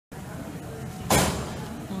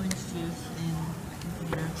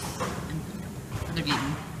they've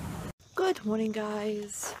eaten. Good morning,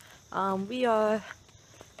 guys.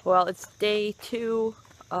 Well, it's day 2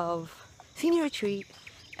 of senior retreat,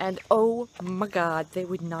 and oh my god, they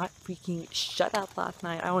would not freaking shut up last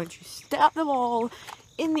night. I wanted to stab them all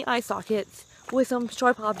in the eye sockets with some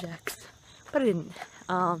sharp objects, but I didn't.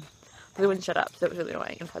 They wouldn't shut up, so it was really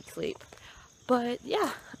annoying and I had to sleep. But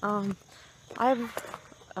yeah, okay,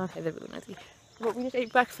 they're really noisy. But we just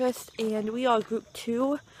ate breakfast, and we are group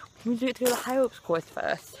 2. We need to get through the high hopes course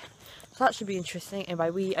first. So that should be interesting, and by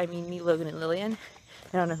we, I mean me, Logan, and Lillian.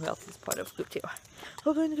 I don't know who else is part of group 2.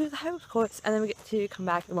 We're going to do the high hopes course, and then we get to come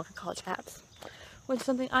back and work on college apps, which is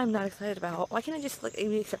something I'm not excited about. Why can't I just, like,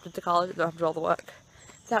 be accepted to college and don't have to do all the work?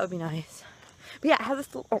 That would be nice. But yeah, I have this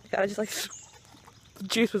little, oh my god, I just, like,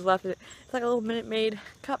 juice was left in it. It's like a little Minute Maid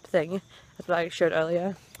cup thing. That's what I showed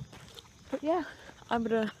earlier. But yeah, I'm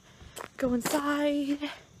gonna go inside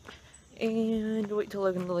and wait till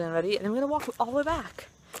Logan and Lillian are ready, and then we're gonna walk all the way back.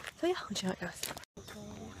 So yeah, let's see how it goes.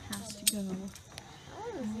 Has to go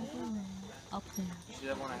up there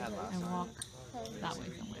and walk that way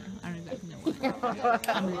somewhere. I don't exactly know what.